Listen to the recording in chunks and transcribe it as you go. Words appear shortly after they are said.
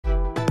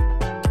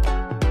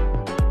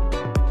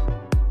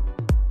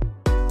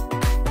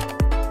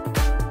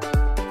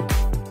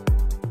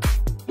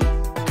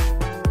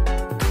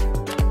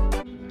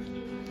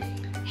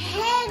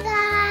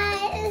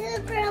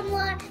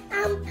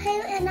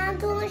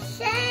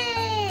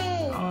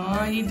shape.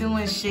 Oh, you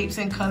doing shapes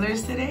and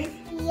colors today?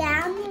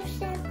 Yeah, I'm doing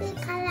shape and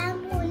color.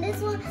 I'm doing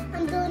this one.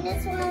 I'm doing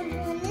this one. I'm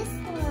doing this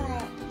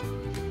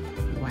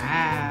one.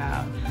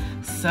 Wow.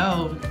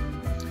 So,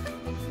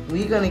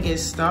 we're gonna get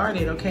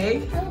started,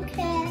 okay?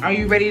 Okay. Are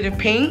you ready to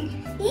paint?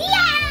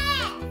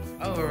 Yeah.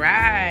 All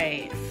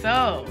right.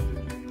 So,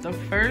 the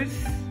first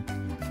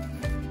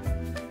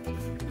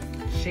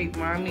shape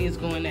mommy is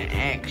going to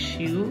ask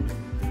you,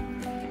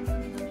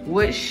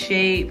 what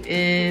shape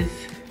is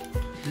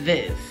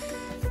this?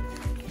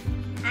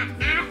 An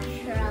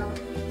actual.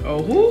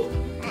 Oh, who?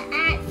 An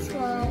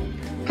actual.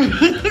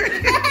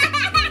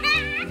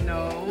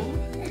 No.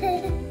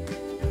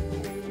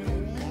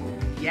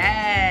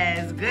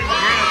 Yes, good girl.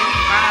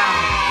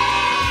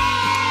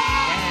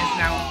 Yes,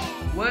 now,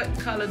 what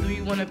color do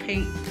you want to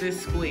paint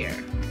this square?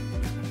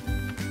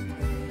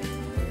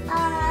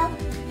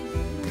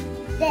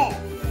 This.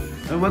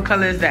 And what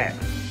color is that?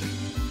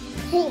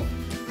 Pink.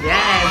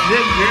 Yes,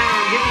 good girl.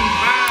 Give me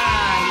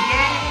 5.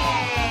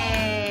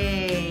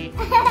 Yay!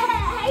 Are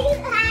you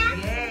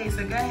happy? Yay,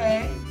 so go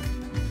ahead.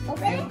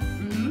 Okay.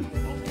 Mm-hmm.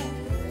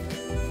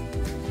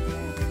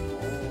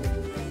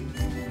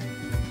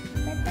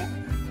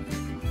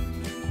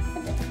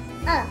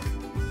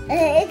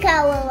 It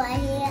got one right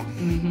here.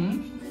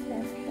 Mm-hmm.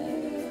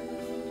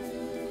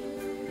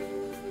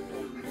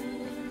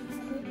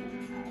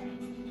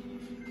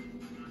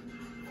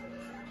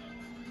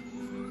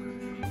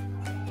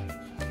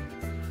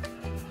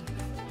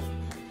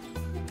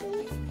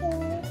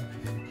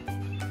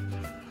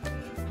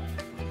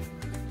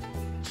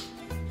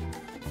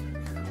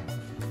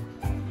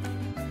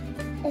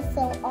 It's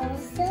so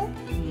awesome.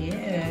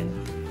 Yeah,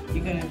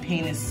 you're gonna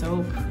paint it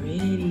so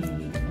pretty.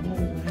 Oh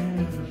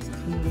wow, it's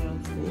coming out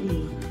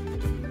pretty.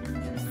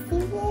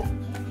 See it?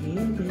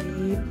 Hey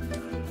babe.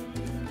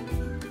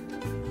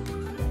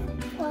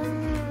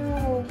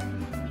 Wow.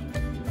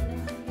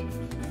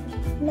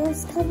 No,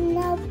 it's coming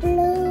out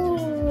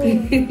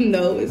blue.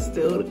 No, it's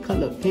still the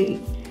color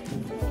pink.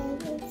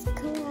 It's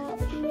coming out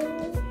blue.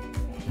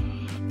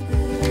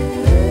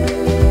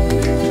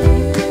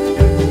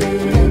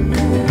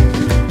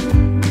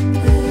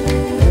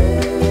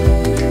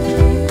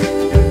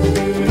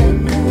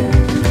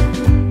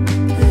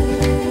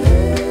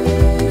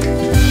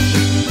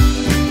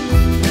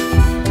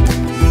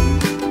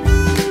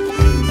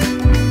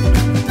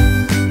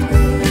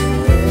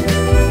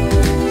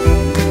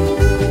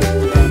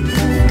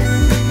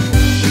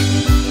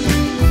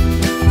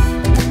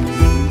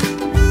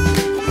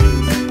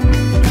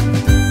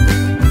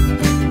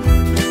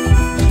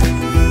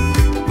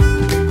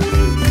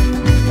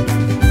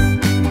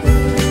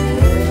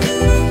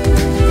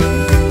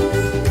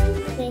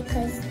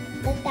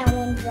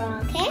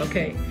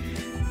 Okay,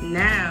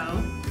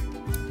 now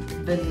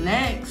the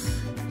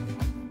next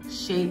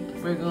shape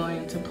we're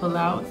going to pull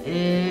out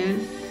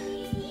is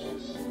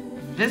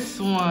this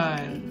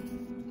one.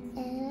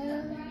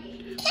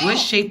 What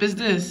shape is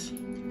this?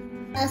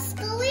 A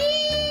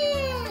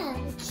square.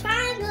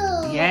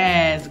 Triangle.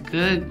 Yes,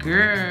 good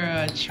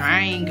girl.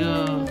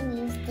 Triangle.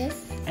 Use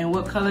this. And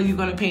what color you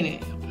gonna paint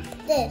it?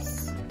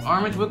 This.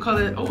 Orange. What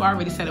color? Oh, I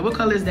already said it. What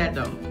color is that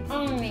though?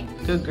 Orange.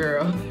 Good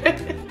girl.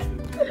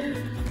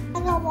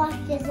 I'm gonna wash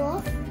this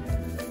off.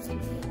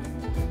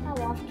 I'll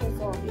wash this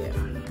off. Yeah.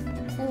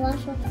 And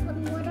wash off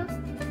some water.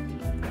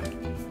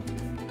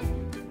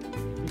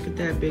 Look at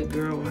that big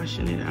girl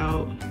washing it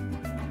out.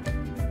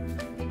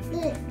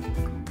 Look.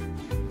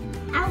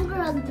 I'm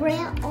gonna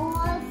grab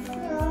awesome.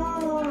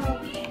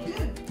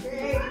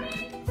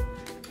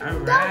 All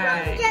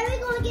right. Then we're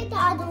gonna get the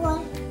other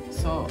one.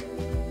 So,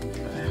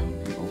 I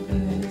hope you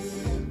open this.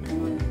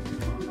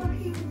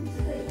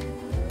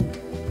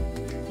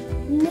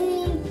 Me,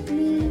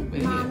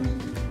 Wait. mommy.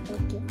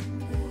 Okay.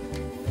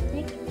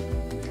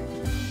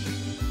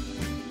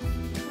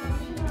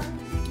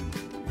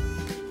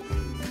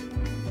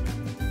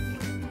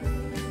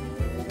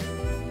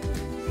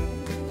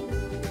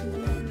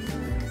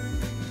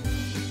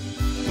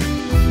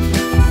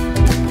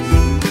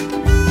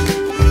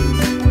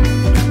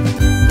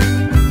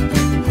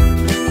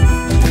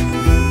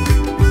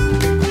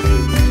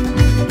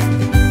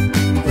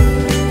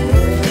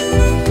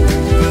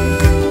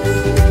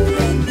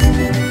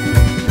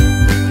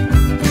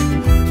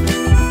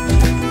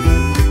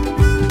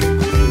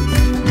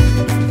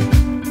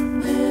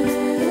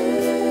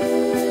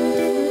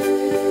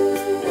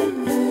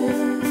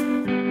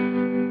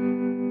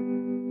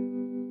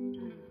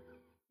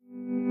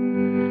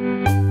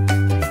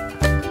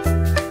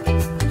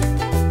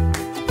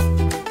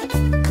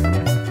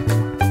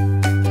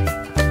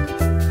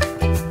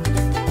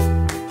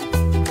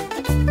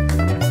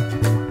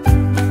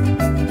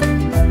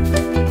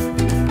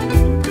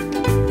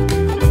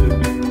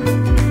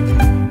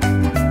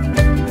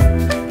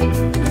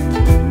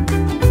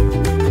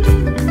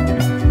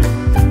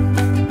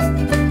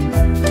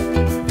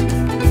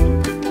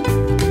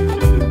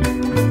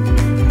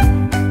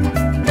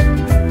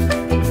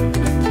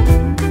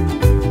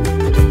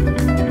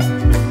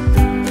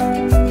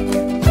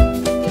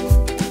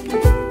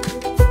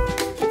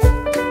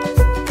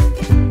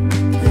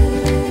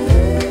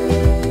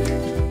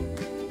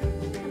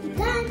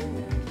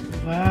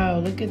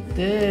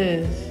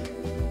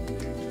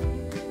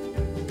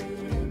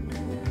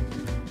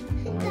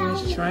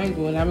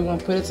 triangle. Now we're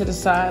gonna put it to the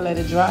side, let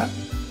it drop.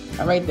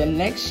 All right, the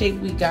next shape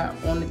we got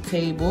on the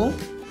table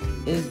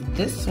is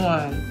this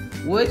one.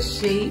 What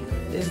shape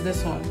is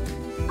this one?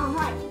 A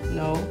heart.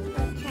 No.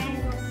 A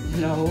triangle.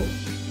 No.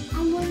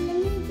 Let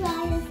me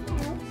try this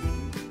out.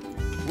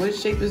 What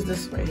shape is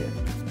this right here?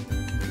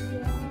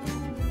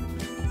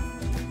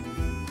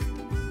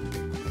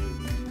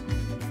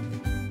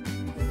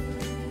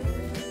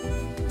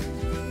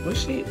 What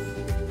shape?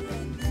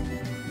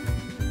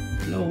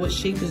 No, what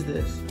shape is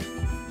this?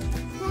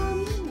 Tell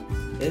me.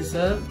 It's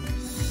a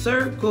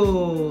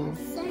circle.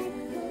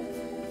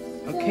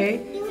 Circle. Okay.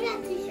 So you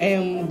have to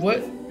And what?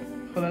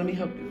 Hold on, let me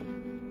help you.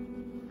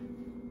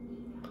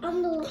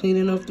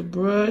 Cleaning off the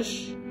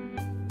brush.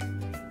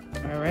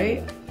 All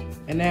right.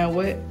 And now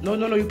what? No,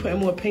 you're putting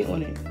more paint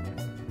on it.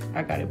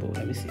 I got it, boo.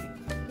 Let me see.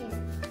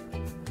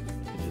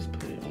 Just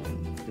put it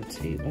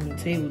on the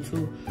table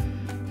too.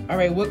 All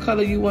right, what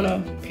color you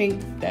wanna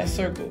paint that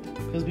circle?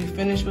 Because we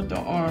finished with the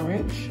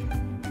orange.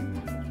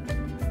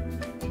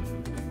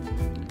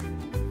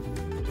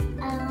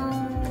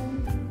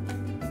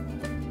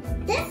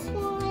 This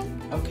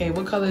one. Okay,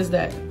 what color is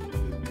that?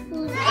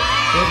 Good girl.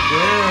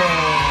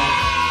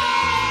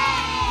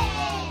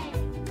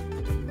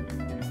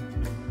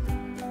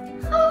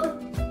 Oh,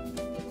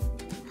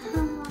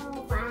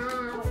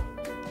 wow.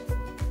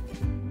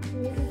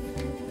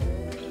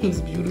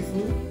 It's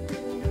beautiful.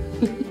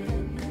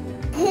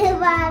 Hey,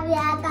 Bobby, I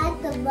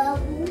got the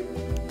bubble.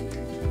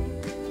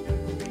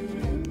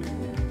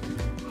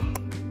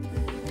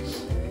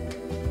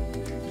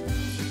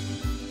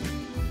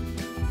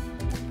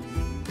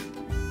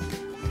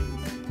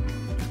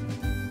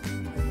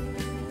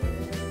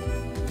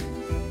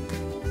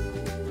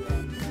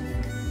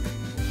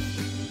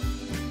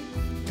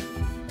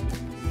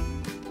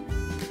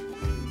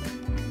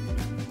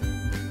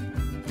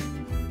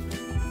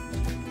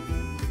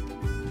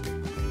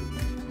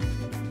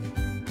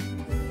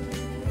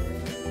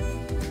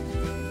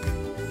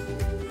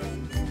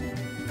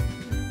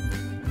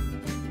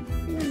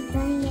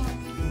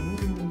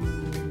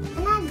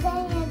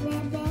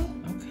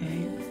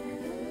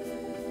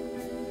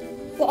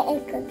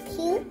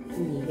 Cute.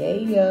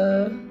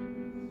 Yeah.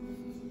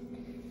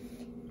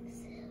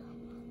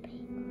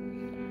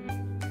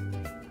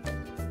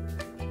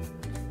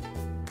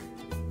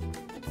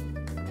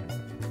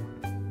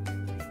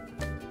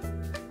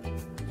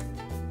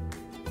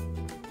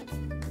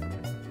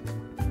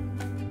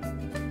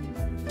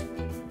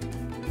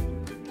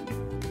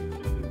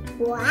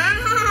 Wow.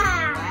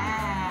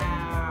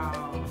 Wow.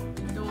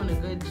 You're doing a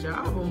good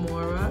job,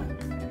 Amora.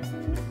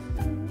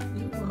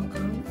 You're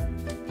welcome.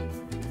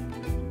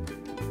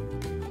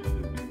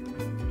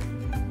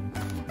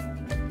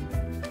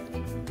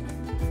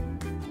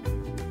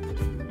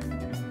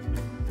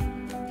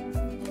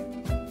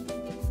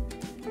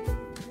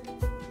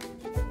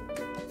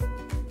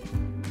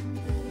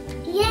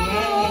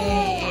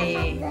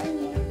 Yay!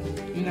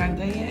 You're not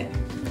done yet?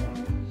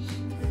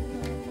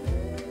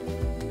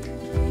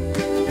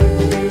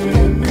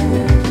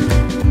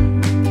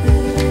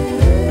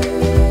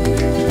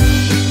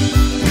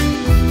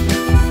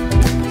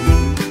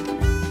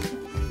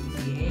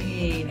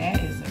 Yay, that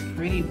is a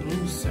pretty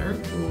blue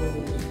circle.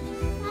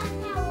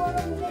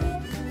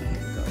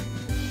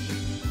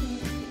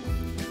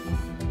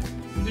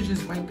 You could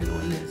just wipe it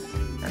on this.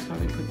 That's why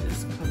we put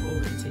this cup over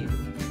the table.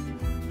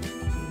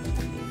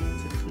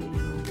 To clean it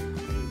over.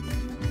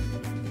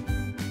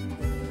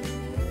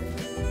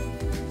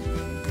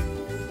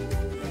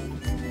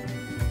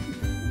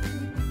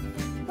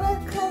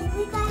 Because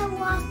we gotta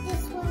wash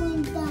this when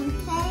we're done,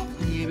 okay?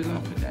 Yeah, we're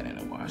gonna put that in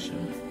the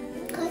washer.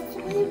 Because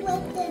we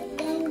want the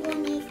thing when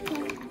it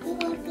comes. We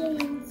want to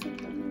use it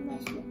when we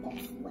wash it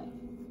this way.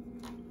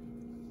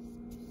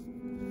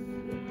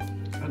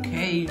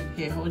 Okay,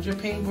 here, hold your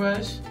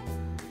paintbrush.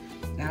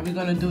 Now we're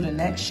gonna do the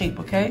next shape,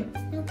 okay?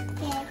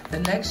 Okay. The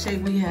next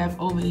shape we have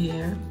over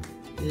here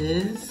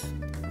is...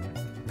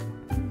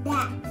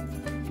 That.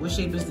 What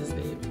shape is this,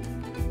 babe?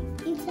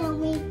 You tell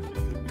me.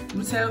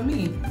 You tell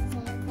me. So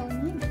tell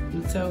me.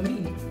 You tell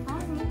me.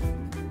 Alright.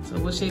 So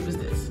what shape is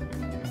this?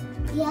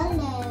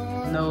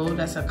 Yellow. No,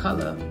 that's a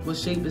color. What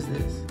shape is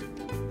this?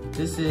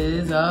 This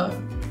is a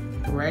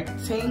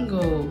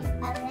rectangle.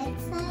 A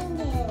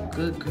rectangle.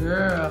 Good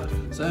girl.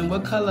 So in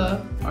what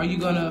color are you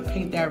gonna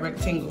paint that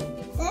rectangle?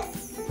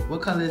 This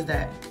What color is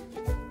that?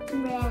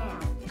 brown.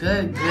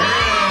 Good girl.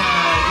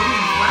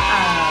 Wow.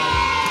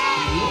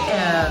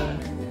 Yeah.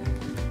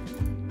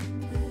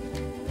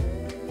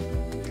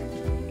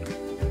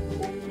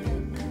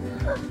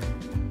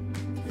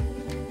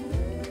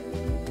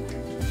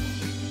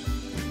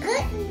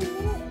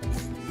 Goodness.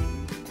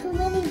 Too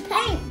many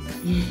paint.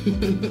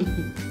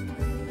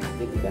 I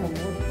think we got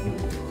more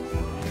paint.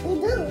 We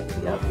do.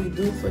 Yep, we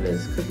do for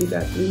this because we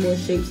got 3 more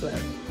shapes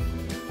left.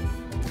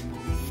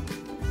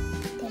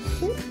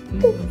 Thank you.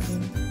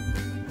 Mhm.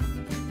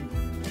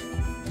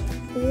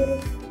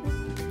 Beautiful.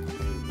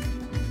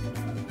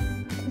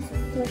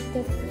 Just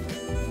put this.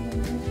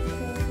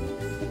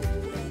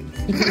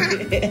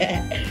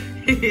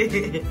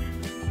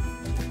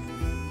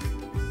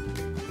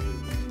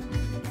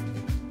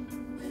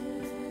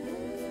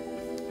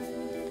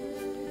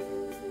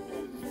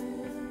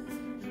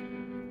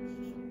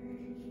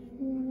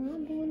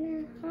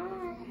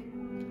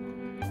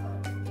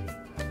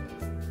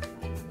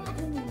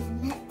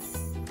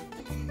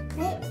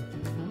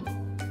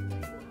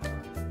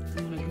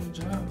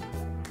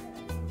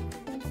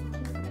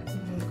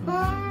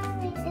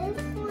 Mommy, it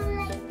smells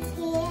like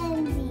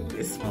candy.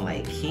 It smells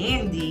like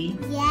candy?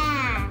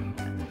 Yeah.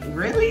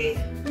 Really?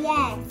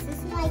 Yes, it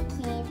smells like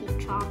candy,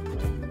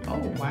 chocolate. Oh,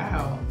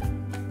 wow.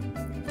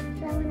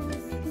 So when I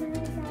smell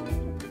that,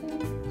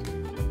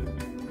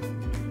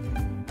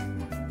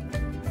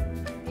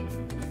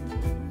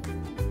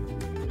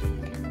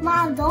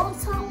 Mom, don't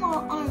tell my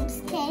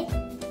arms, okay?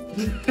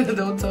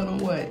 Don't tell them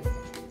what?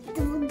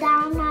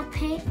 Down my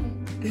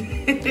painting.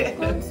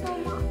 Don't tell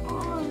my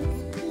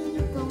arms,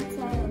 please. Don't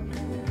tell them.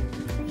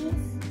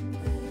 Please,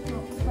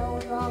 don't tell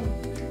them.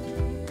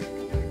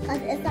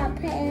 Because it's not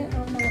painting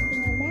on my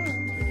finger now.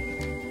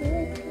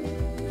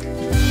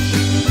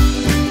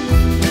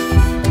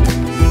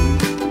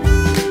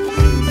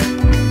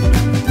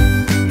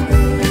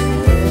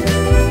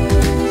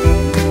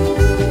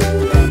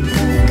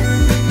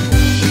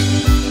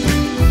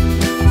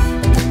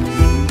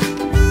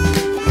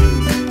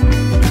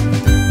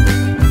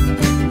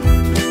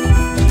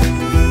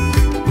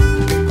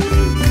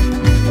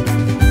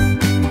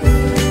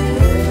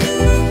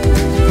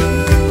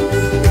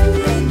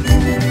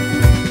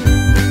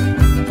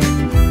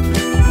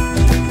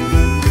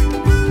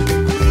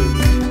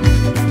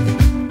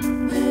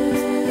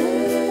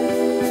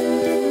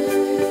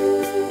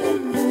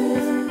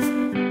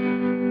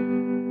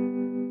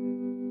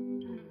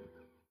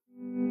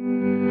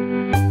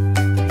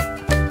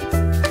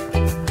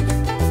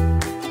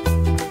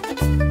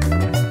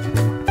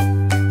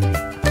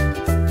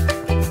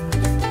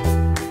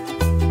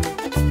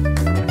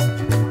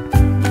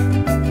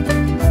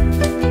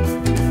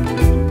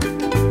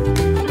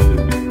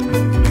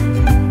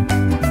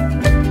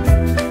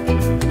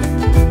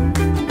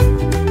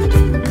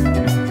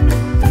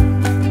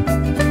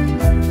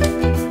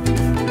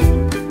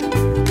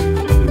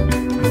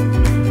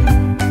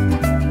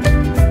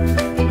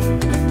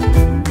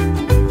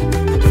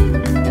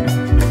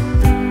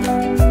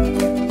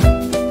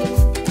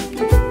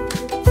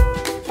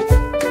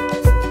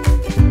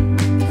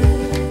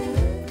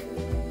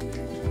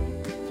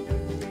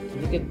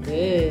 Look at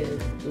this.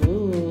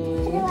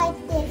 Ooh. I like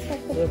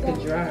this. Look at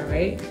dry,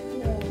 right?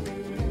 Yeah.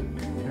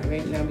 All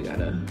right, now we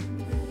gotta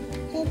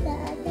Hit the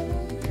other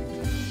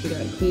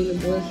one. clean the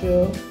brush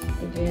off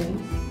again.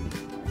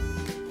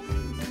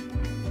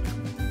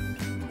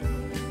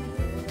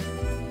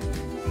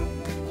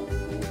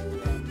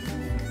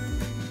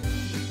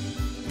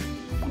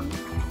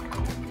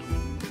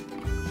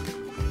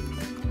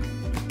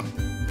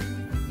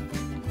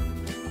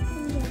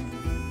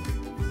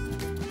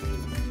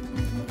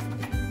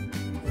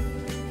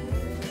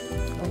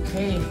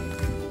 Okay.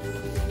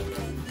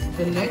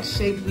 The next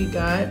shape we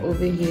got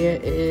over here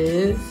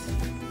is.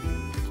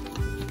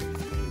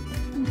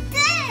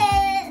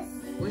 This!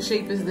 What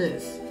shape is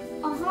this?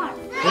 A heart.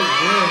 Good,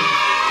 good.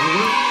 And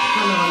what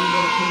color are you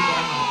gonna paint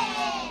that heart?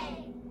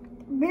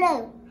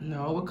 Blue. No,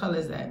 what color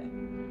is that?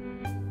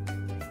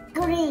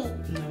 Green.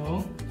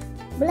 No,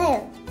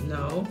 Blue.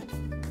 no.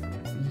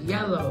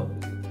 Yellow.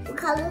 What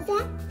color is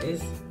that?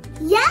 It's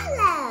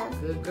Yellow.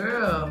 good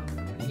girl.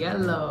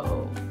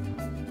 Yellow.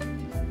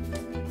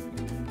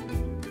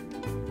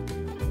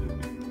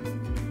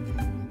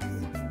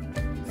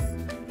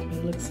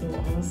 It looks so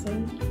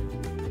awesome.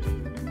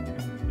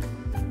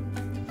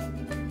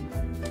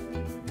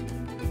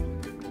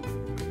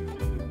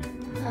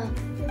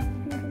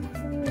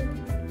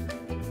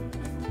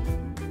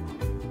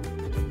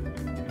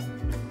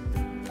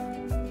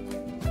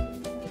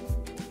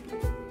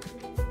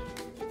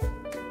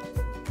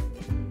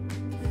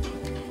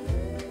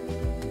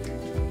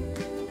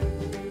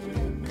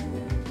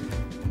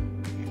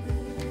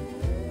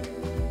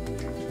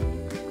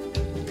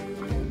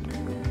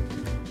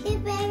 Hey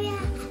baby,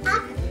 I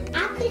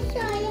could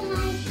show you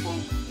how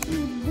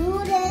you do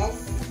this.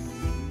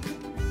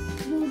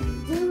 You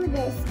do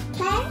this,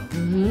 okay?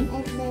 Mm-hmm.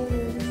 And then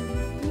you do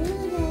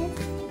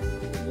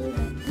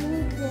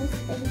this,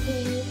 and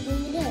then you do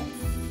this.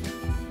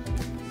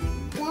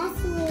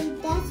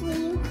 That's when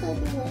you could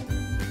do it.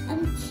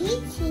 I'm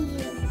teaching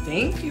you.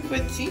 Thank you for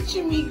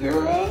teaching me,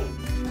 girl.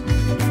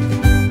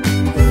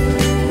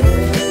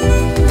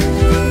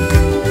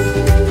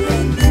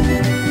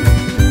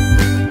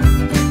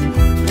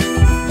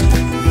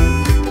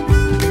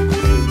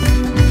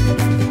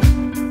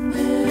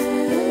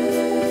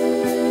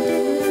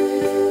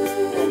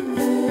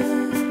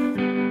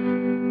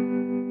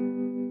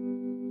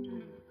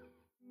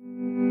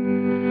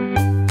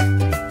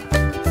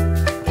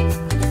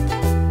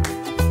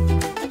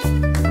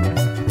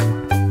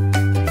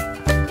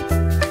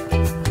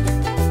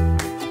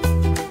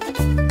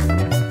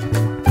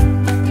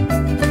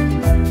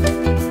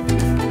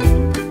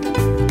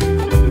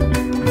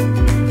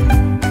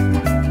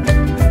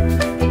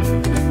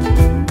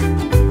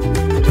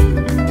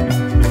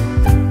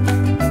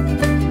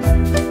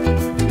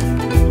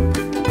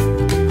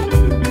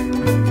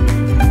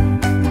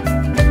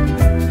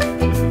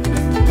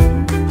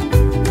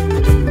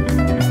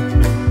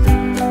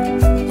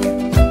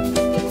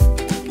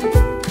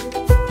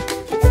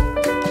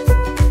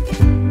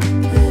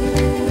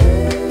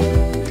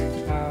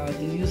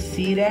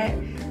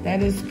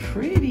 That is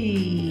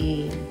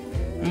pretty.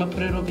 I'm gonna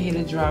put it over here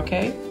to dry,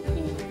 okay?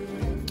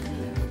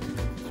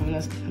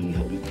 Let me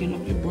help you clean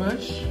up your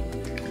brush.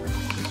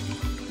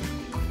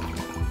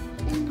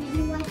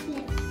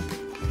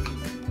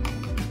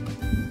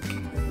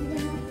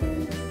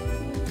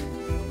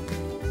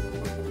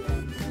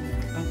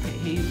 Okay,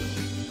 here you go.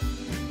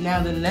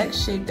 Now the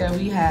next shape that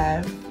we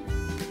have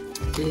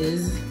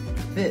is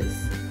this.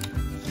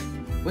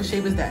 What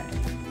shape is that?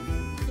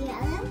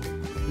 Yellow?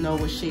 No,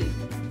 what shape?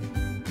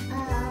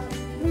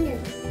 Blue.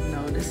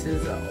 No, this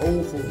is an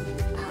oval.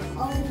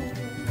 Oval.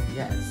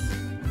 Yes.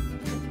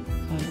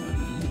 Hold on.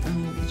 I'm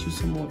gonna get you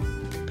some more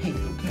paint,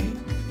 okay?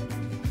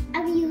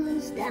 I've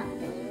used that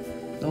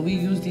one. No, we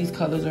use these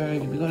colors already.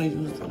 We're gonna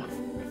use them.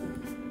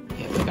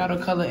 Yeah, pick out a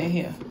color in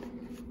here.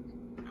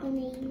 I'm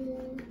gonna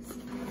use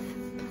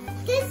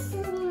this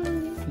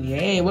one.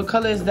 Yay, what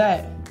color is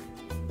that?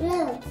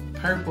 Blue.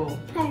 Purple.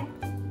 Purple.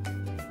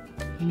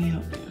 Let me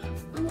help you.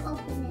 I'm gonna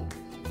open it.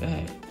 Go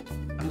ahead.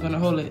 I'm gonna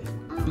hold it.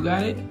 You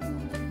got it?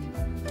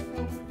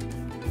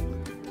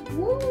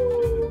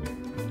 Woo.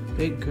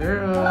 Good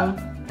girl.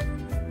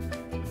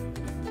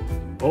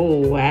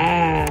 Oh,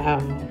 wow.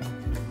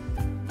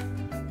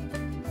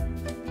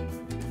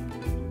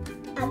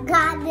 I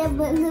got the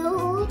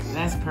blue.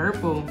 That's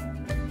purple.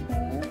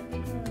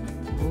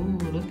 Ooh,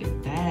 look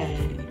at that.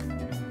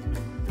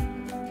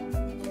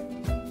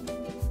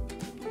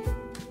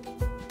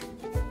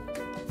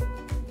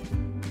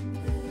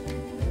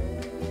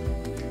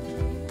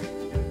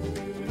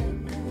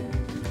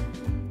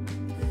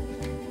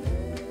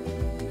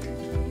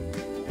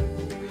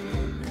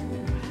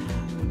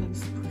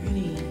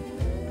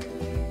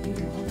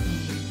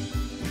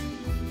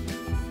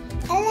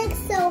 It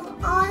looks so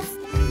awesome.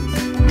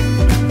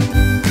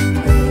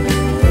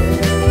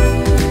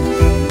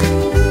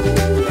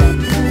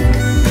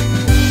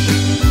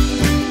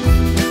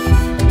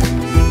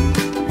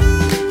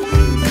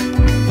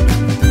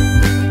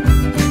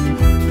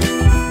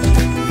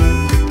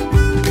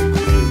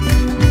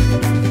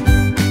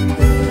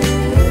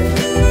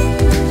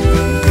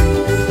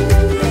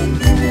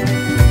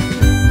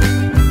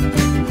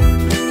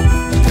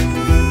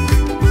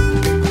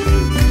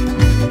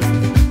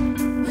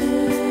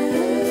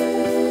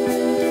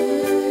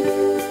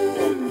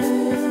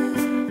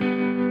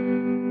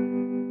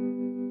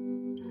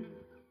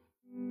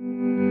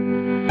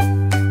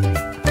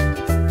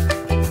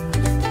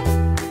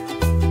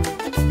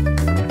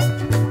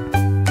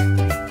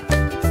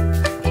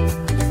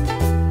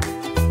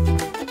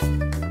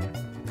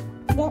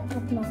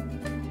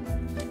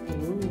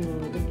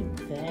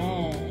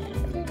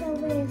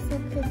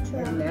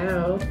 And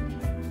now,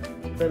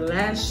 the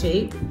last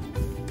shape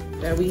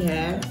that we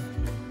have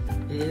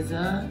is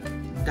a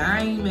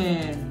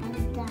diamond.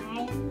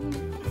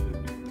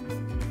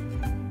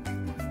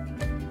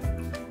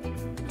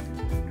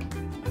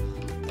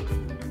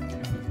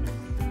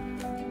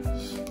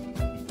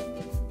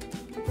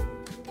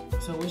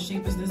 So what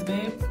shape is this,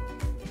 babe?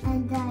 A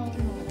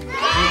diamond.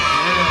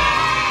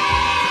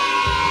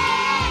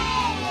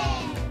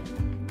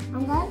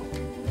 I'm done?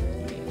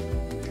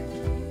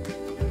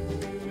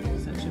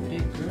 Such a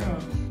big girl.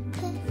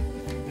 Okay.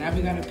 Now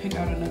we gotta pick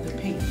out another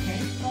paint, okay?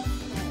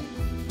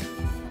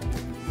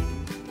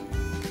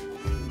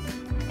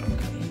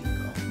 Okay, here you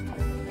go.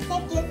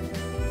 Thank you.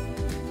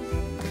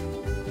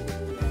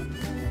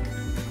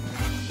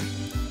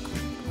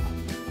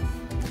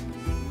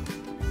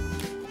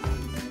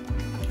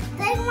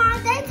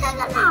 They took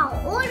them out.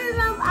 Order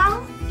them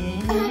out.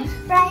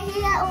 Right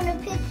here on the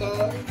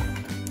picture.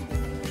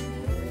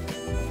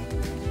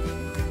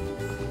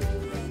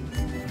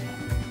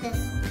 This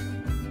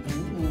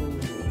Ooh,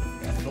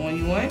 that's the one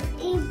you want?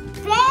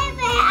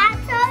 baby, I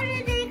told you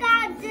they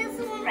got this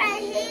one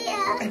right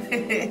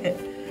here.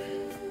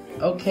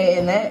 Okay,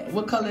 and that,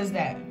 what color is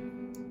that?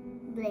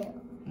 Blue.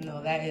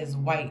 No, that is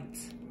white.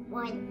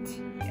 White.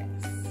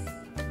 Yes.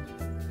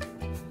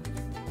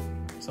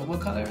 So what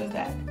color is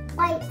that?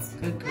 White.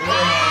 Good girl, you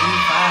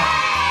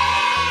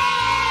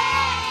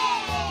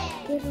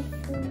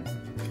Beautiful.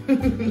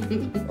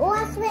 fine. Oh, I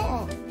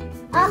smell it.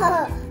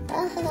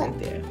 Right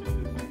there.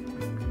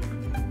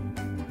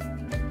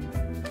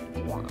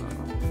 Wow.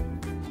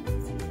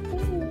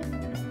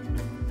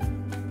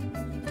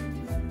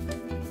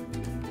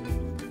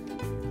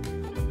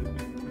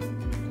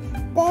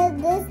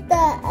 This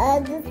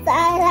the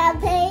side I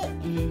paint.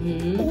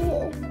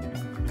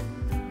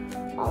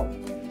 Oh.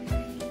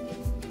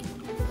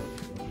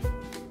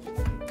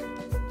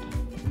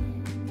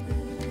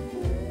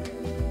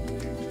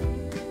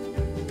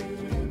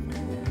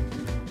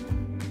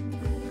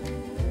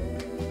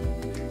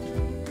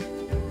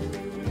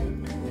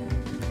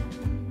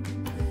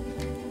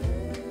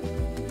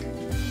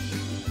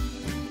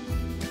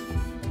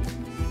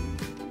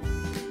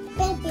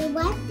 Baby,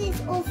 wipe this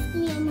off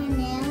me on my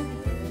nail.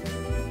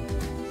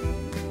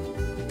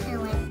 I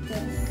like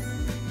this.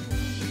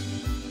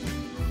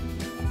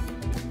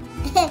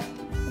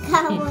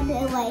 Got one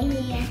right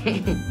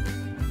here.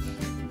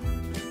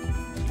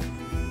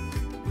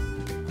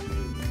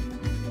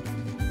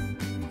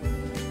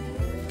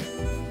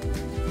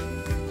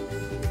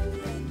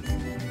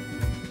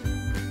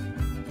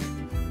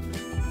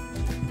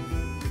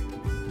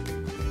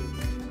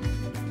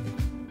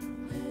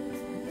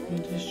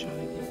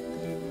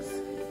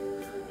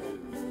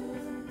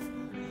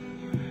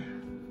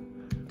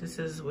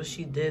 is what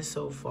she did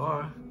so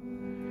far.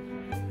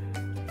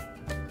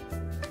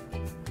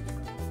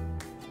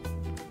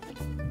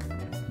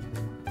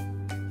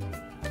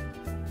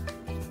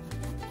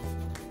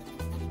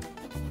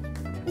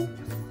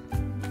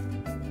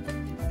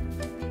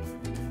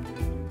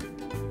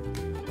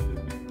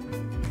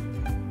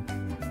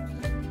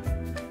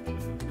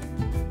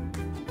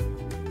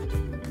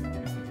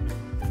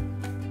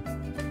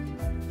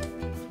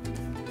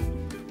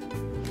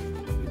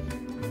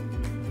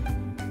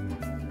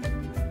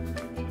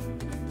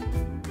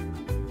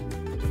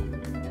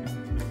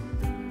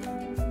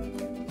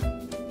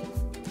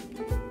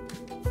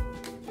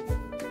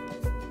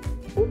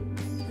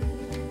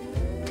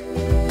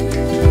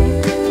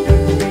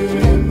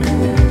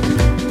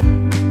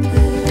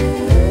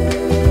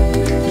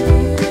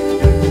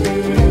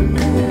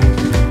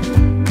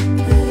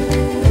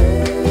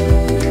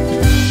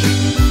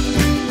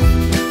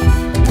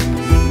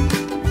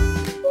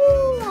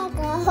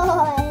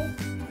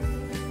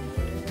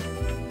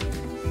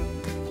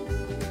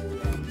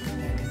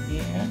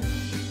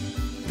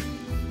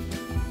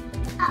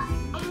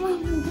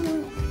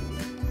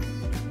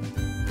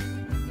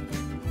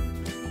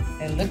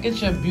 And look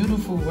at your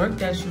beautiful work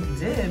that you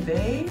did,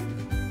 babe.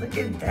 Look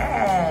at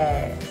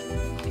that.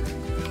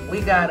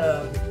 We got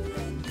a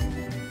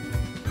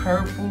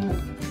purple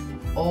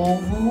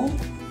oval,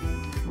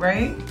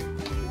 right?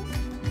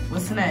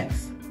 What's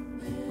next?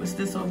 What's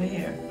this over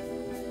here?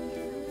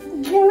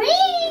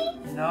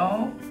 Green.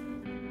 No.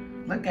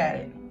 Look at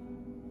it.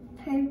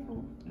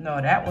 Purple.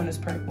 No, that one is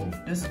purple.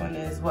 This one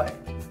is what?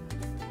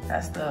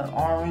 That's the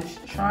orange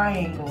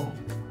triangle.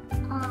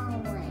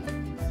 Orange.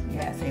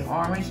 Yeah, say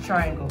orange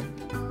triangle.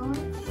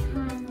 Orange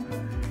triangle.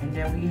 And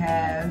then we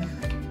have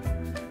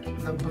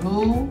the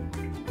blue.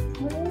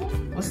 Blue.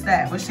 What's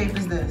that? What shape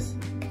is this?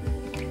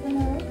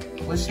 Blue.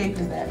 What shape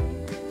is that?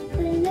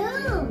 Blue.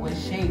 What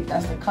shape?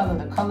 That's the color.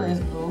 The color is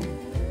blue. Blue.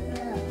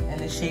 And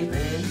the shape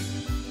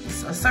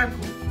is a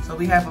circle. So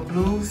we have a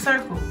blue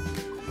circle.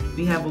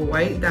 We have a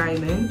white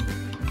diamond.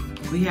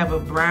 We have a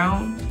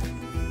brown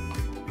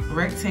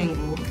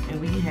rectangle. And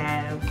we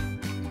have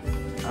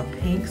a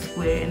pink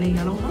square and a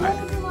yellow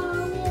heart.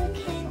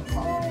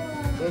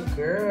 Good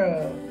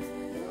girl.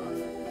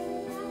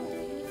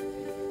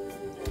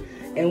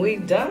 And we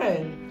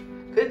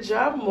done. Good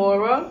job,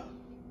 Mora.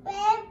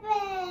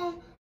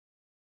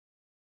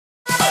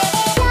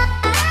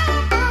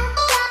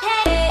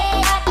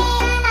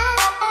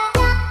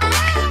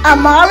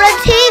 Amara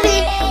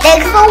TV,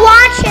 thanks for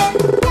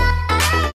watching.